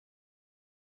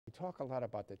talk a lot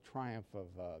about the triumph of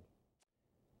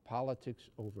politics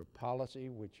over policy,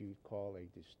 which you call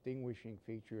a distinguishing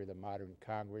feature of the modern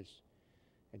Congress.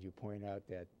 And you point out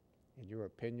that, in your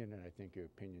opinion, and I think your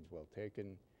opinion's well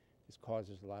taken, this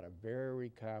causes a lot of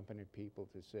very competent people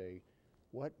to say,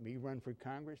 what, me run for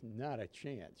Congress? Not a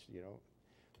chance, you know.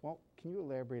 Well, can you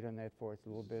elaborate on that for us a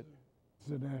little bit? It's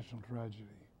a national tragedy,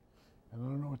 and I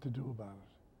don't know what to do about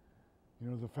it. You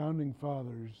know, the founding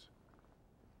fathers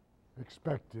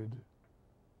expected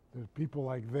that people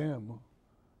like them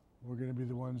were going to be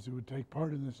the ones who would take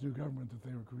part in this new government that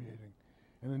they were creating.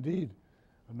 And indeed,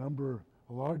 a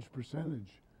large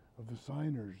percentage of the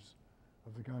signers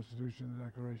of the Constitution and the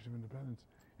Declaration of Independence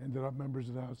ended up members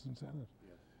of the House and Senate.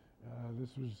 Yes.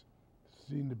 This was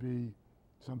seen to be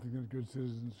something that good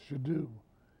citizens should do,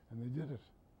 and they did it.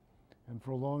 And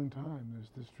for a long time,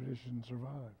 this tradition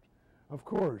survived. Of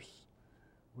course,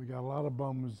 we got a lot of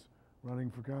bums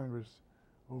running for Congress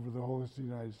over the whole of the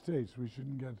United States. We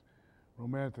shouldn't get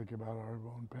romantic about our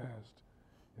own past.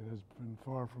 It has been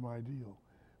far from ideal.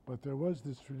 But there was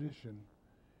this tradition,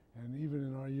 and even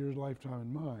in our year's lifetime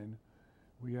and mine,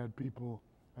 we had people,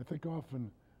 I think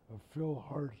often of Phil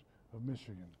Hart of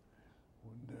Michigan,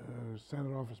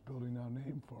 Senate office building now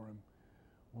named for him,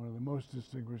 one of the most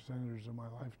distinguished senators of my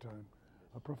lifetime,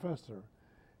 a professor,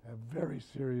 a very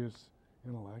serious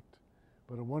intellect,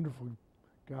 but a wonderful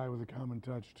guy with a common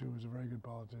touch too, was a very good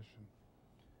politician.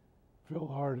 Phil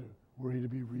Hart, were he to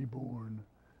be reborn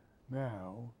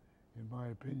now, in my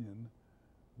opinion,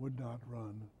 would not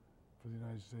run for the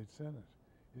United States Senate.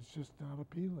 It's just not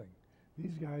appealing.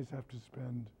 These guys have to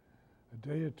spend a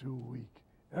day or two a week,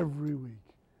 every week,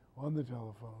 on the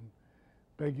telephone,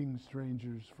 begging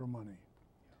strangers for money.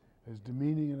 As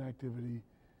demeaning an activity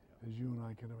as you and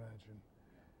I can imagine.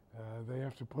 They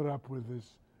have to put up with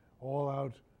this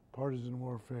all-out partisan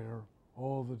warfare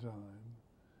all the time.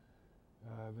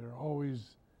 They're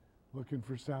always looking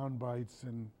for sound bites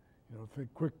and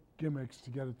quick gimmicks to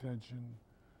get attention.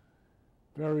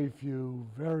 Very few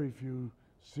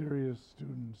serious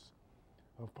students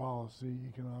of policy,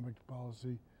 economic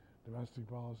policy, domestic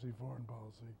policy, foreign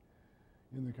policy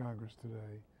in the Congress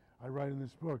today. I write in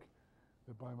this book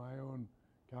that by my own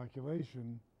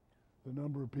calculation, the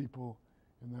number of people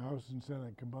in the House and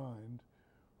Senate combined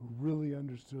who really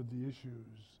understood the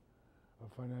issues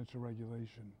of financial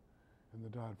regulation in the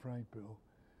Dodd-Frank bill,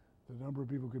 the number of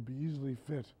people could be easily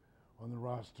fit on the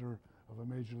roster of a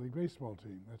Major League Baseball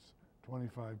team. That's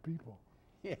 25 people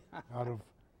out of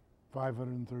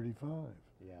 535.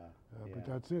 Yeah. But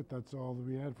that's it. That's all that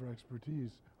we had for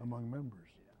expertise among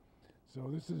members. Yeah.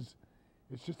 So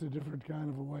it's just a different kind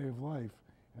of a way of life,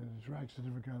 and it attracts a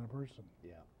different kind of person.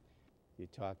 Yeah. You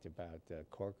talked about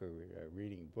Corker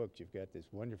reading books. You've got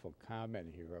this wonderful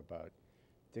comment here about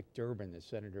Dick Durbin, the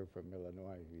senator from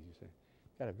Illinois. He's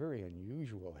got a very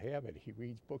unusual habit. He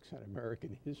reads books on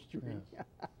American history. Yes,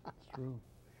 it's true.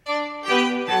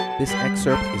 This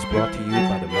excerpt is brought to you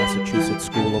by the Massachusetts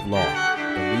School of Law,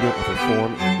 the leader of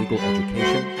reform in legal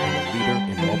education and a leader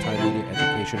in multimedia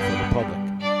education for the public.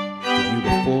 To view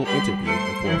the full interview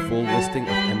and for a full listing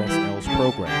of MSL's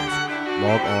programs,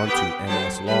 log on to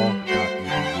mslaw.edu.